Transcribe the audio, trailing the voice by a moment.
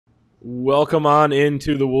Welcome on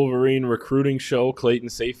into the Wolverine Recruiting Show. Clayton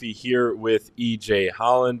Sayfie here with EJ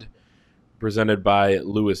Holland, presented by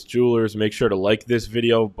Lewis Jewelers. Make sure to like this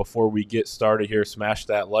video before we get started here. Smash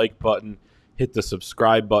that like button. Hit the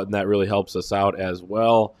subscribe button. That really helps us out as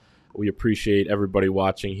well. We appreciate everybody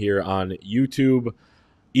watching here on YouTube.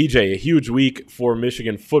 EJ, a huge week for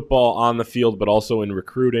Michigan football on the field, but also in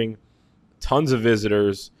recruiting. Tons of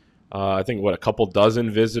visitors. I think, a couple dozen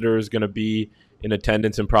visitors going to be in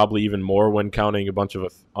attendance, and probably even more when counting a bunch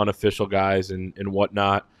of unofficial guys and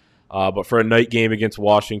whatnot. But for a night game against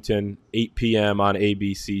Washington, 8 p.m. on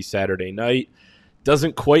ABC Saturday night,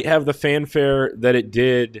 doesn't quite have the fanfare that it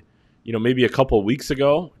did, maybe a couple weeks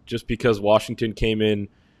ago, just because Washington came in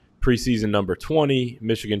preseason number 20,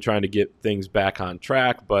 Michigan trying to get things back on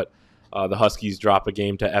track, but the Huskies drop a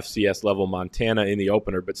game to FCS level Montana in the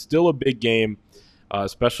opener. But still a big game,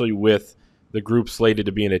 especially with the group slated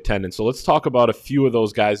to be in attendance. So let's talk about a few of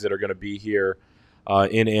those guys that are going to be here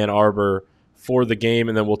in Ann Arbor for the game,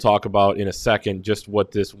 and then we'll talk about in a second just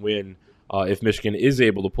what this win, if Michigan is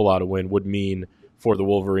able to pull out a win, would mean for the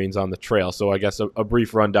Wolverines on the trail. So I guess a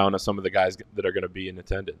brief rundown of some of the guys that are going to be in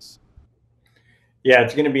attendance. Yeah,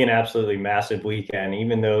 it's going to be an absolutely massive weekend.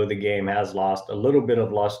 Even though the game has lost a little bit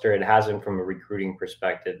of luster, it hasn't from a recruiting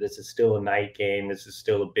perspective. This is still a night game. This is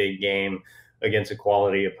still a big game against a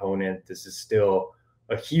quality opponent. This is still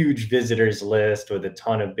a huge visitors list with a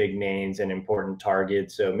ton of big names and important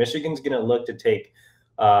targets. So Michigan's going to look to take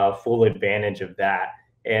full advantage of that.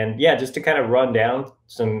 And yeah, just to kind of run down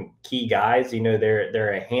some key guys, there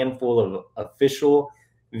are a handful of official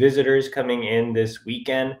visitors coming in this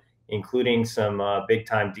weekend, including some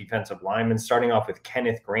big-time defensive linemen, starting off with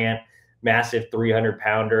Kenneth Grant, massive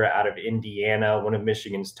 300-pounder out of Indiana, one of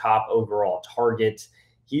Michigan's top overall targets.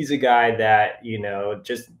 He's a guy that,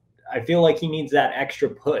 I feel like he needs that extra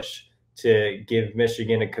push to give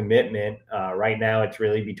Michigan a commitment. Right now, it's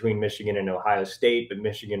really between Michigan and Ohio State, but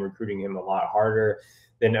Michigan recruiting him a lot harder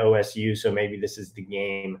than OSU, so maybe this is the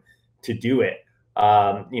game to do it.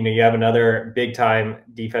 You have another big-time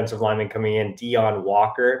defensive lineman coming in, Dion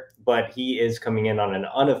Walker, but he is coming in on an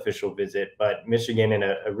unofficial visit. But Michigan in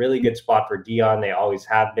a really good spot for Dion. They always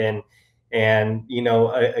have been. And,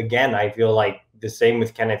 again, I feel like the same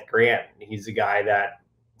with Kenneth Grant. He's a guy that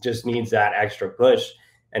just needs that extra push.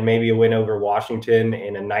 And maybe a win over Washington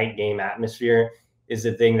in a night game atmosphere is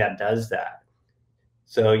the thing that does that.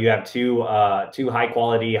 So you have two high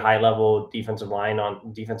quality, high level defensive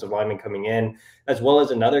linemen coming in, as well as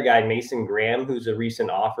another guy, Mason Graham, who's a recent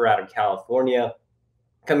offer out of California,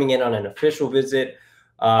 coming in on an official visit.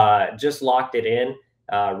 Just locked it in.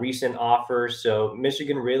 Recent offer. So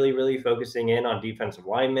Michigan really focusing in on defensive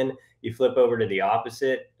linemen. You flip over to the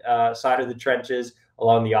opposite side of the trenches.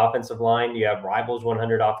 Along the offensive line, you have Rivals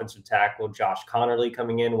 100 offensive tackle Josh Conerly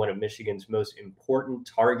coming in, one of Michigan's most important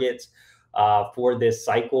targets for this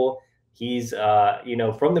cycle. He's,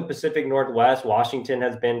 from the Pacific Northwest. Washington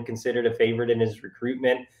has been considered a favorite in his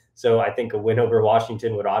recruitment. So I think a win over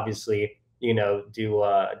Washington would obviously,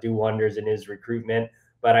 do wonders in his recruitment.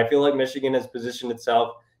 But I feel like Michigan has positioned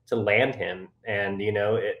itself to land him. And,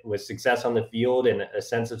 with success on the field and a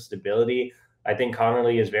sense of stability, I think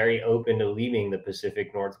Conerly is very open to leaving the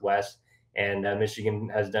Pacific Northwest. And Michigan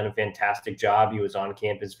has done a fantastic job. He was on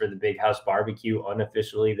campus for the Big House Barbecue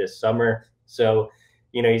unofficially this summer. So,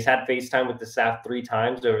 he's had FaceTime with the staff 3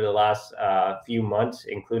 times over the last few months,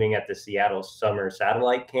 including at the Seattle Summer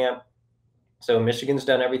Satellite Camp. So Michigan's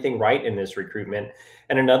done everything right in this recruitment.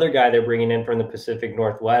 And another guy they're bringing in from the Pacific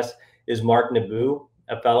Northwest is Mark Naboo,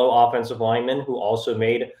 a fellow offensive lineman who also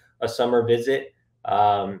made a summer visit.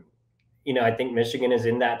 I think Michigan is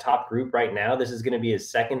in that top group right now. This is going to be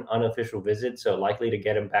his second unofficial visit, so likely to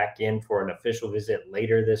get him back in for an official visit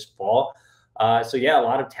later this fall. A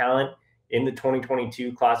lot of talent in the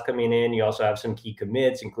 2022 class coming in. You also have some key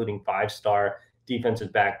commits, including 5-star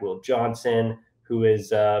defensive back Will Johnson, who is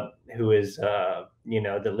the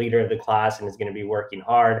leader of the class and is going to be working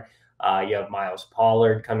hard. You have Miles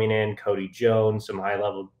Pollard coming in, Cody Jones, some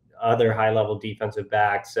other high-level defensive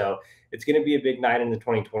backs. So it's going to be a big night in the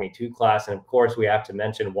 2022 class. And of course, we have to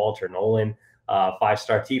mention Walter Nolan,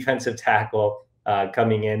 5-star defensive tackle,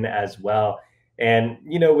 coming in as well. And,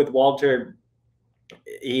 with Walter,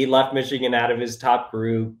 he left Michigan out of his top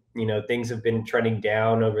group. Things have been trending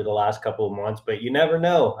down over the last couple of months, but you never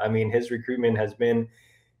know. I mean, his recruitment has been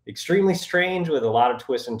extremely strange with a lot of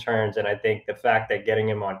twists and turns. And I think the fact that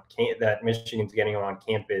that Michigan's getting him on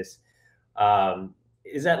campus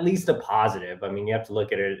is at least a positive. I mean, you have to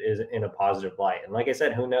look at it in a positive light. And like I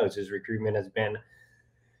said, who knows? His recruitment has been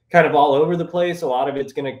kind of all over the place. A lot of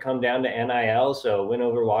it's going to come down to NIL. So win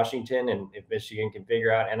over Washington, and if Michigan can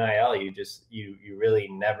figure out NIL, you really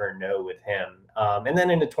never know with him. And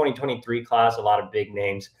then in the 2023 class, a lot of big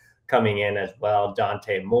names coming in as well.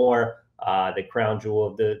 Dante Moore, the crown jewel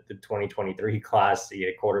of the 2023 class,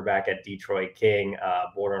 the quarterback at Detroit King,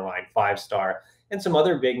 borderline 5-star, and some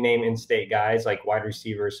other big name in-state guys like wide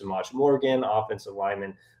receiver Samaj Morgan, offensive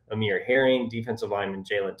lineman Amir Herring, defensive lineman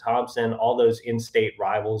Jalen Thompson, all those in-state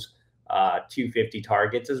rivals, 250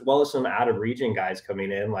 targets, as well as some out-of-region guys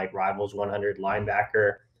coming in, like Rivals 100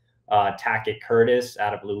 linebacker Tackett Curtis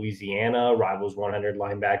out of Louisiana, Rivals 100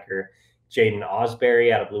 linebacker Jaden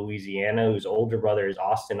Osbury out of Louisiana, whose older brother is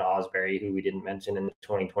Austin Osbury, who we didn't mention in the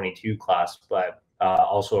 2022 class, but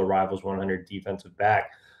also a Rivals 100 defensive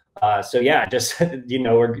back. So yeah, just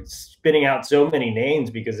we're spitting out so many names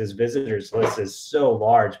because this visitors list is so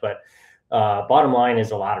large. But bottom line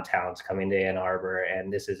is a lot of talents coming to Ann Arbor,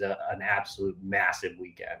 and this is an absolute massive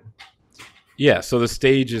weekend. Yeah, so the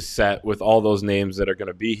stage is set with all those names that are going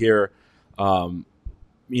to be here.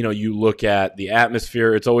 You look at the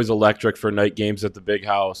atmosphere; it's always electric for night games at the Big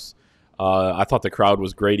House. I thought the crowd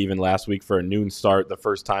was great even last week for a noon start, the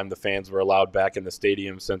first time the fans were allowed back in the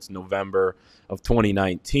stadium since November of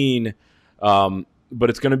 2019. But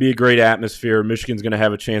it's going to be a great atmosphere. Michigan's going to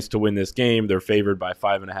have a chance to win this game. They're favored by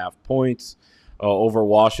 5.5 points over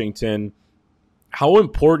Washington. How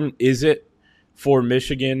important is it for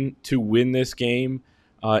Michigan to win this game?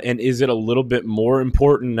 And is it a little bit more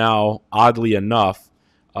important now, oddly enough,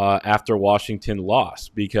 after Washington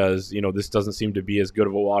lost? Because, this doesn't seem to be as good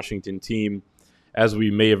of a Washington team as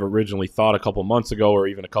we may have originally thought a couple months ago or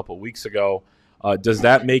even a couple weeks ago. Does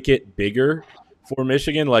that make it bigger for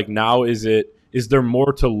Michigan? Like, now is there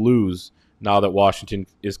more to lose now that Washington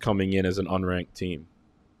is coming in as an unranked team?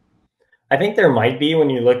 I think there might be when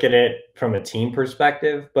you look at it from a team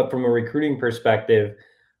perspective, but from a recruiting perspective,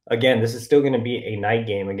 again, this is still going to be a night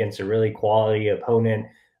game against a really quality opponent.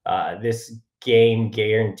 This game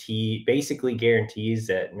basically guarantees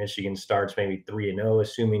that Michigan starts maybe 3-0,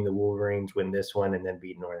 assuming the Wolverines win this one and then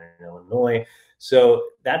beat Northern Illinois. So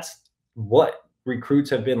that's what recruits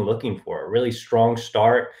have been looking for, a really strong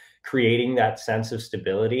start, creating that sense of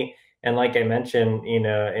stability. And like I mentioned, in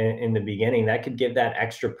the beginning, that could give that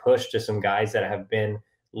extra push to some guys that have been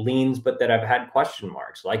leans, but that have had question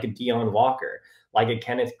marks, like a Deion Walker, like a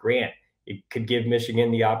Kenneth Grant. It could give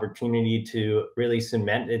Michigan the opportunity to really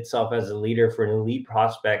cement itself as a leader for an elite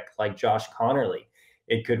prospect like Josh Connerly.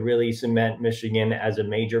 It could really cement Michigan as a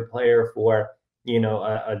major player for,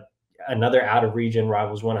 another out-of-region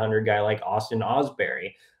Rivals 100 guy like Austin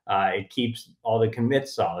Osbury. It keeps all the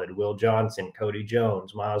commits solid. Will Johnson, Cody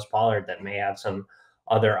Jones, Miles Pollard, that may have some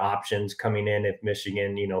other options coming in if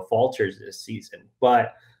Michigan, falters this season.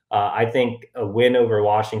 But I think a win over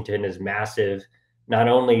Washington is massive, not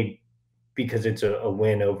only because it's a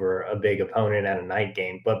win over a big opponent at a night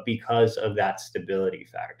game, but because of that stability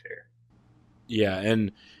factor. Yeah,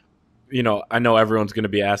 and I know everyone's going to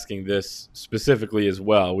be asking this specifically as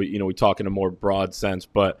well. We talk in a more broad sense,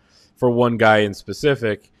 but for one guy in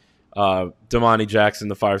specific, Damani Jackson,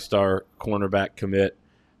 the 5-star cornerback commit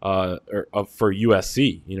for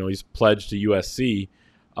USC. He's pledged to USC.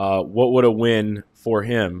 What would a win for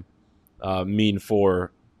him mean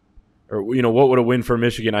for, or what would a win for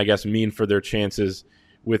Michigan, I guess, mean for their chances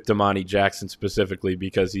with Damani Jackson specifically?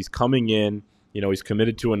 Because he's coming in, he's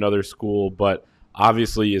committed to another school, but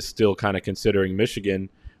obviously is still kind of considering Michigan.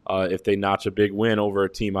 If they notch a big win over a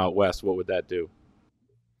team out west, what would that do?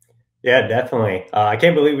 Yeah, definitely. I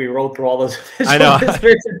can't believe we rolled through all those I know.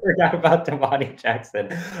 and forgot about Damani Jackson.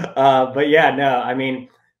 But yeah, no, I mean,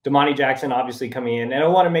 Damani Jackson obviously coming in, and I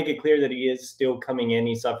want to make it clear that he is still coming in.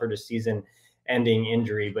 He suffered a season-ending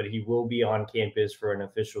injury, but he will be on campus for an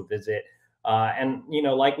official visit. And,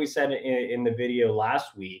 like we said in the video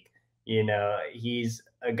last week, he's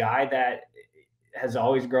a guy that has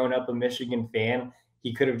always grown up a Michigan fan.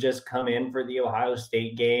 He could have just come in for the Ohio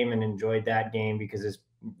State game and enjoyed that game because his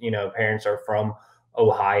parents are from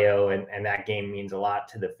Ohio, and that game means a lot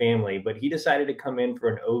to the family. But he decided to come in for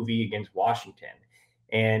an OV against Washington.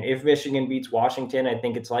 And if Michigan beats Washington, I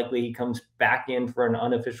think it's likely he comes back in for an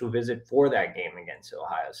unofficial visit for that game against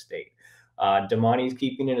Ohio State. Damani's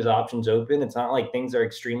keeping his options open. It's not like things are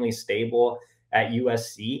extremely stable at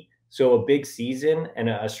USC. So a big season and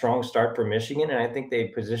a strong start for Michigan. And I think they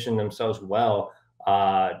position themselves well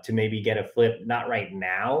to maybe get a flip, not right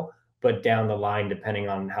now, but down the line, depending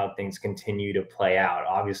on how things continue to play out.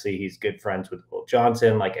 Obviously, he's good friends with Will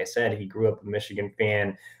Johnson. Like I said, he grew up a Michigan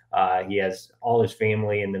fan. He has all his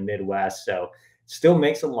family in the Midwest. So still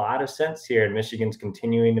makes a lot of sense here. And Michigan's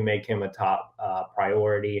continuing to make him a top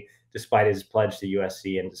priority despite his pledge to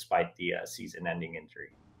USC and despite the season-ending injury.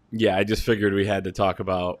 Yeah, I just figured we had to talk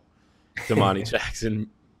about Damani Jackson.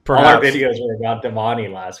 Perhaps. All our videos were about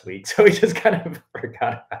Damani last week, so we just kind of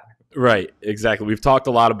forgot about it. Right, exactly. We've talked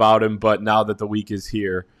a lot about him, but now that the week is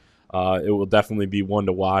here, it will definitely be one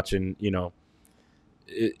to watch. And,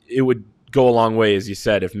 it would go a long way, as you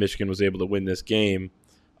said, if Michigan was able to win this game,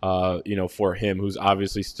 for him, who's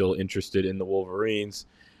obviously still interested in the Wolverines.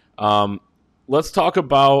 Let's talk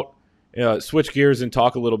about, switch gears and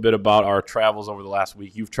talk a little bit about our travels over the last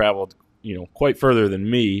week. You've traveled, quite further than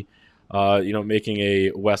me, making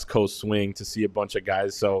a West Coast swing to see a bunch of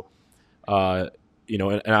guys. So, and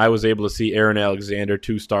I was able to see Aaron Alexander,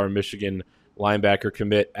 2-star Michigan linebacker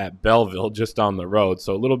commit at Belleville, just on the road.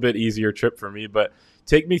 So a little bit easier trip for me. But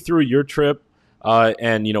take me through your trip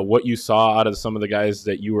and, what you saw out of some of the guys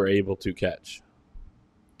that you were able to catch.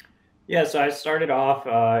 Yeah, so I started off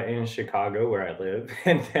in Chicago, where I live,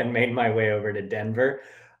 and then made my way over to Denver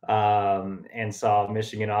and saw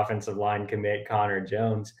Michigan offensive line commit Connor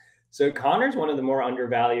Jones. So Connor's one of the more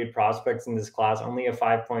undervalued prospects in this class, only a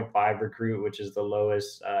 5.5 recruit, which is the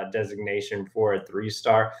lowest designation for a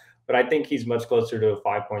 3-star. But I think he's much closer to a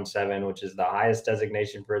 5.7, which is the highest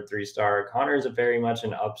designation for a 3-star. Connor is very much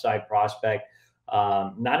an upside prospect,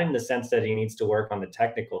 not in the sense that he needs to work on the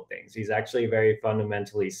technical things. He's actually very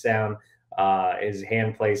fundamentally sound. His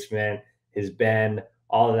hand placement, his bend,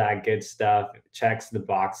 all of that good stuff, checks the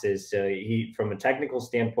boxes. So from a technical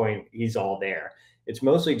standpoint, he's all there. It's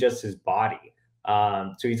mostly just his body.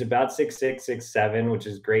 So he's about 6'6", 6'7", which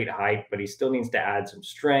is great height, but he still needs to add some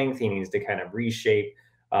strength. He needs to kind of reshape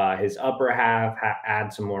his upper half,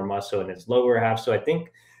 add some more muscle in his lower half. So I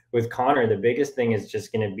think with Connor, the biggest thing is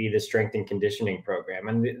just going to be the strength and conditioning program.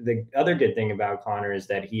 And the other good thing about Connor is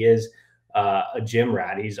that he is a gym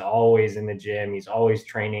rat. He's always in the gym. He's always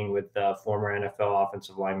training with former NFL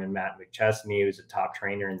offensive lineman Matt McChesney, who's a top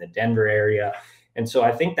trainer in the Denver area. And so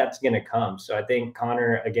I think that's going to come. So I think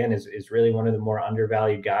Connor, again, is really one of the more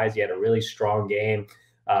undervalued guys. He had a really strong game,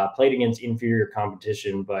 played against inferior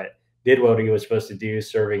competition, but did what he was supposed to do,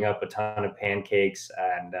 serving up a ton of pancakes,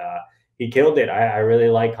 and he killed it. I really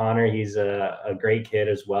like Connor. He's a great kid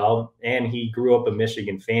as well. And he grew up a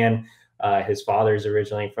Michigan fan. His father's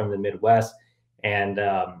originally from the Midwest. And,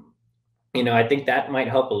 I think that might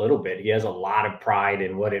help a little bit. He has a lot of pride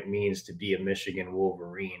in what it means to be a Michigan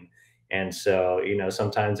Wolverine. And so,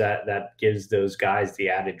 sometimes that gives those guys the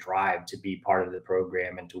added drive to be part of the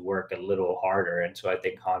program and to work a little harder. And so I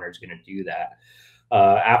think Connor's going to do that.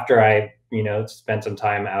 After I, spent some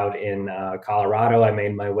time out in Colorado, I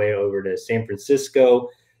made my way over to San Francisco,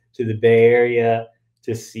 to the Bay Area,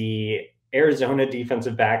 to see Arizona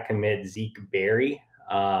defensive back commit Zeke Berry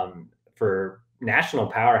for national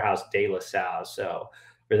powerhouse De La Salle. So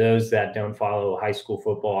for those that don't follow high school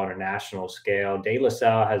football on a national scale, De La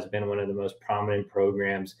Salle has been one of the most prominent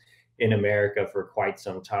programs in America for quite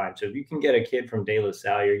some time. So if you can get a kid from De La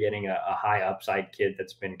Salle, you're getting a high upside kid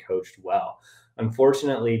that's been coached well.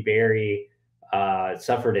 Unfortunately, Barry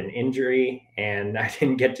suffered an injury, and I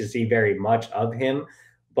didn't get to see very much of him.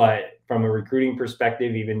 But from a recruiting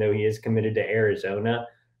perspective, even though he is committed to Arizona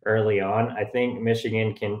early on, I think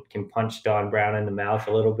Michigan can punch Don Brown in the mouth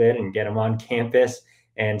a little bit and get him on campus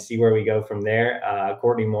and see where we go from there.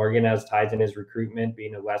 Courtney Morgan has ties in his recruitment,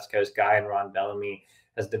 being a West Coast guy, and Ron Bellamy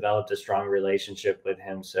has developed a strong relationship with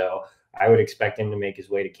him. So I would expect him to make his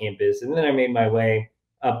way to campus. And then I made my way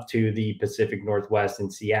up to the Pacific Northwest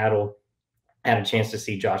in Seattle. Had a chance to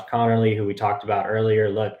see Josh Connerly, who we talked about earlier.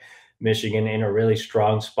 Look, Michigan in a really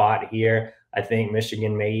strong spot here. I think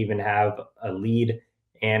Michigan may even have a lead.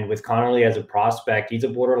 And with Connerly as a prospect, he's a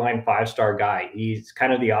borderline 5-star guy. He's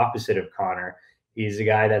kind of the opposite of Connor. He's a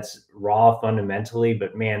guy that's raw fundamentally,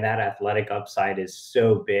 but man, that athletic upside is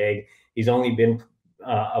so big. He's only been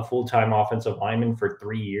a full-time offensive lineman for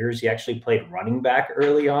 3 years. He actually played running back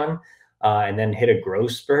early on and then hit a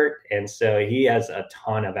growth spurt. And so he has a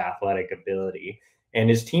ton of athletic ability. And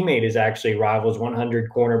his teammate is actually Rivals 100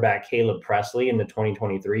 cornerback Caleb Presley in the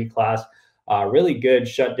 2023 class. Really good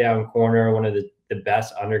shutdown corner, one of the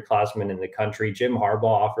best underclassmen in the country. Jim Harbaugh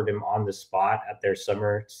offered him on the spot at their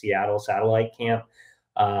summer Seattle satellite camp.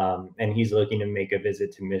 And he's looking to make a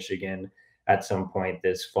visit to Michigan at some point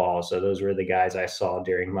this fall. So those were the guys I saw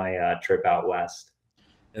during my trip out west.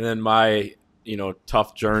 And then my,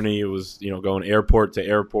 tough journey was, going airport to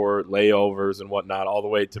airport, layovers and whatnot, all the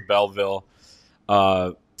way to Belleville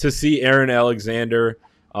to see Aaron Alexander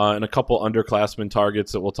and a couple underclassmen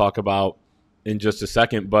targets that we'll talk about in just a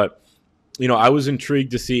second. But, I was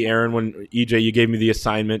intrigued to see Aaron when, EJ, you gave me the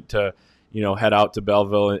assignment to, head out to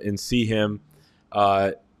Belleville and see him,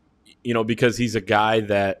 because he's a guy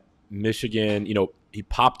that Michigan, he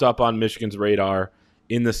popped up on Michigan's radar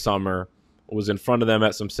in the summer, was in front of them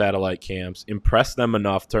at some satellite camps, impressed them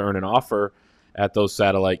enough to earn an offer at those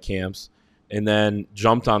satellite camps, and then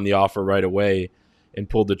jumped on the offer right away and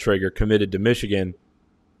pulled the trigger, committed to Michigan.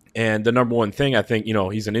 And the number one thing, I think,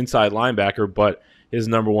 he's an inside linebacker, but his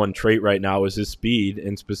number one trait right now is his speed,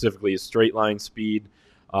 and specifically his straight line speed.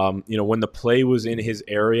 When the play was in his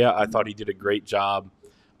area, I thought he did a great job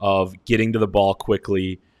of getting to the ball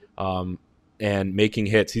quickly and making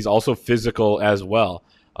hits. He's also physical as well.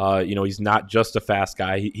 He's not just a fast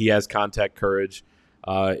guy. He has contact courage,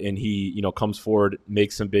 and he, comes forward,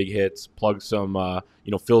 makes some big hits, plugs some,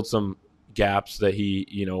 filled some gaps that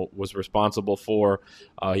he, was responsible for.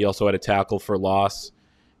 He also had a tackle for loss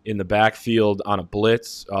in the backfield on a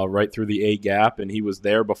blitz right through the A gap, and he was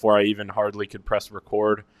there before I even hardly could press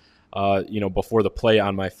record, before the play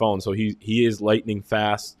on my phone. So he is lightning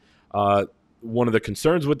fast. One of the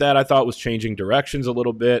concerns with that, I thought, was changing directions a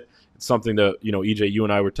little bit. It's something that, EJ, you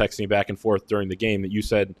and I were texting back and forth during the game that you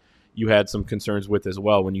said you had some concerns with as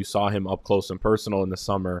well when you saw him up close and personal in the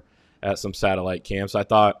summer at some satellite camps. I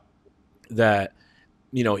thought that,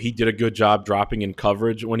 he did a good job dropping in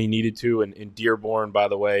coverage when he needed to. And Dearborn, by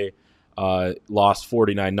the way, lost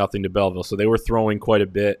 49-0 to Belleville. So they were throwing quite a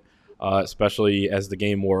bit, especially as the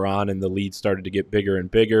game wore on and the lead started to get bigger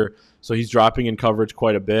and bigger. So he's dropping in coverage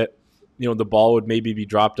quite a bit. The ball would maybe be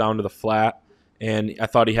dropped down to the flat. And I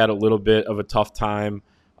thought he had a little bit of a tough time,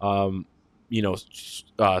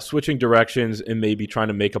 switching directions and maybe trying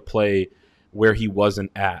to make a play where he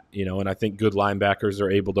wasn't at, and I think good linebackers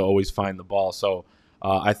are able to always find the ball. So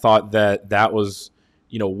I thought that was,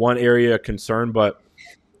 one area of concern. But,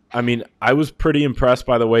 I was pretty impressed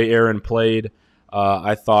by the way Aaron played.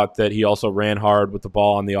 I thought that he also ran hard with the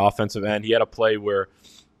ball on the offensive end. He had a play where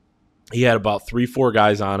he had about 3-4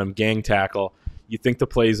 guys on him, gang tackle. You think the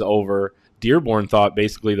play's over. Dearborn thought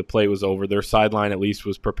basically the play was over. Their sideline at least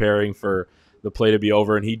was preparing for the play to be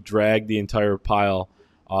over, and he dragged the entire pile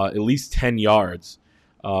at least 10 yards.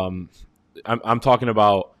 I'm talking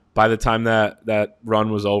about by the time that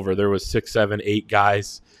run was over, there was 6, 7, 8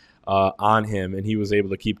 guys on him, and he was able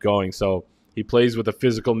to keep going. So he plays with a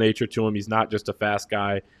physical nature to him. He's not just a fast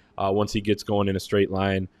guy. Once he gets going in a straight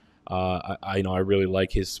line, I really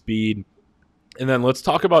like his speed. And then let's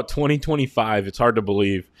talk about 2025. It's hard to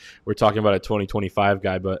believe we're talking about a 2025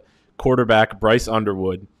 guy, but quarterback Bryce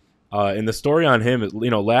Underwood. And the story on him is,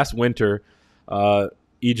 last winter,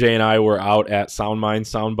 EJ and I were out at Sound Mind,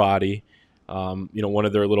 Sound Body, one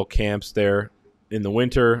of their little camps there in the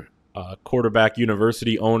winter. Quarterback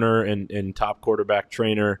university owner and top quarterback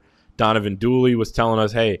trainer Donovan Dooley was telling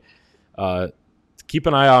us, hey, keep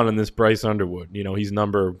an eye out on this Bryce Underwood. He's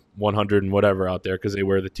number 100 and whatever out there because they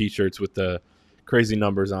wear the T-shirts with the crazy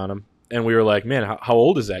numbers on him. And we were like, man, how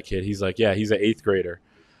old is that kid? He's like, yeah, he's an 8th grader.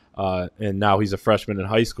 And now he's a freshman in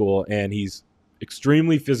high school, and he's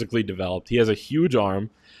extremely physically developed. He has a huge arm.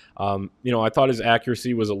 I thought his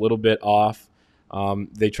accuracy was a little bit off.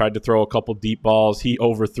 They tried to throw a couple deep balls. He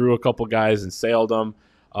overthrew a couple guys and sailed them,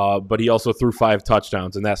 but he also threw 5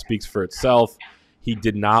 touchdowns, and that speaks for itself. He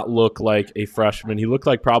did not look like a freshman. He looked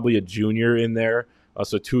like probably a junior in there,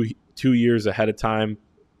 so two years ahead of time,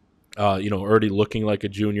 already looking like a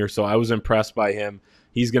junior. So I was impressed by him.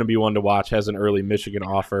 He's going to be one to watch, has an early Michigan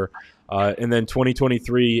offer. And then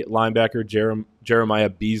 2023 linebacker Jeremiah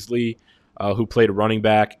Beasley, who played running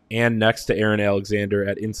back and next to Aaron Alexander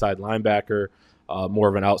at inside linebacker, more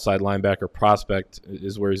of an outside linebacker prospect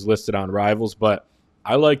is where he's listed on Rivals. But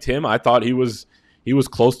I liked him. I thought he was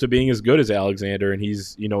close to being as good as Alexander, and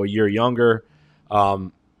he's, a year younger.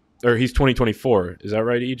 Or he's 2024. Is that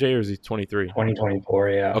right, EJ, or is he 23? 2024,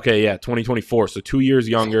 yeah. Okay, yeah, 2024. So 2 years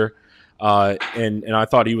younger. And I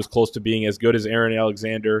thought he was close to being as good as Aaron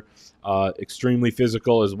Alexander. Extremely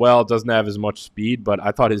physical as well. Doesn't have as much speed, but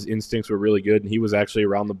I thought his instincts were really good, and he was actually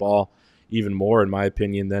around the ball even more, in my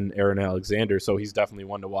opinion, than Aaron Alexander. So he's definitely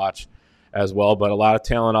one to watch as well. But a lot of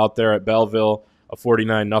talent out there at Belleville. A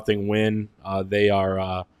 49-0 win. They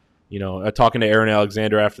are, talking to Aaron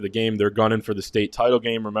Alexander after the game. They're gunning for the state title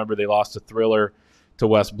game. Remember, they lost a thriller to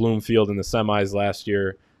West Bloomfield in the semis last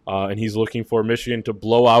year. And he's looking for Michigan to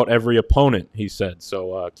blow out every opponent, he said.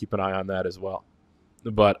 So keep an eye on that as well.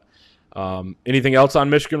 But anything else on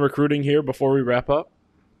Michigan recruiting here before we wrap up?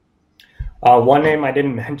 One name I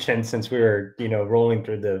didn't mention since we were, rolling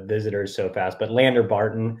through the visitors so fast, but Lander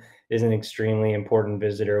Barton is an extremely important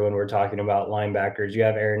visitor when we're talking about linebackers. You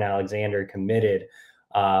have Aaron Alexander committed,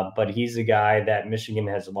 but he's a guy that Michigan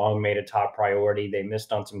has long made a top priority. They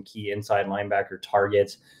missed on some key inside linebacker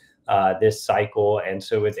targets. this cycle. And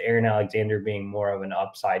so with Aaron Alexander being more of an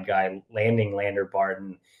upside guy, landing Lander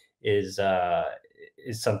Barton is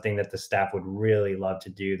something that the staff would really love to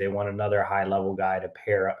do. They want another high level guy to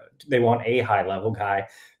pair up. They want a high level guy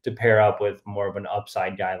to pair up with more of an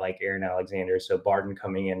upside guy like Aaron Alexander. So Barton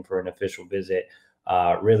coming in for an official visit,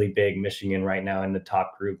 really big. Michigan right now in the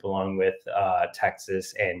top group along with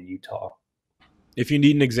Texas and Utah. If you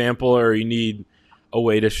need an example or you need a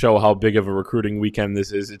way to show how big of a recruiting weekend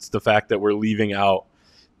this is, it's the fact that we're leaving out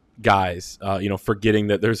guys, forgetting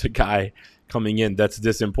that there's a guy coming in that's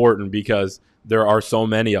this important, because there are so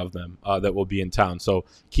many of them that will be in town. So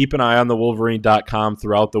keep an eye on the Wolverine.com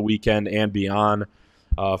throughout the weekend and beyond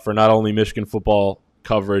for not only Michigan football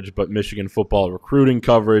coverage, but Michigan football recruiting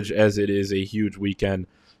coverage, as it is a huge weekend.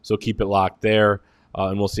 So keep it locked there,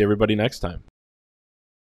 and we'll see everybody next time.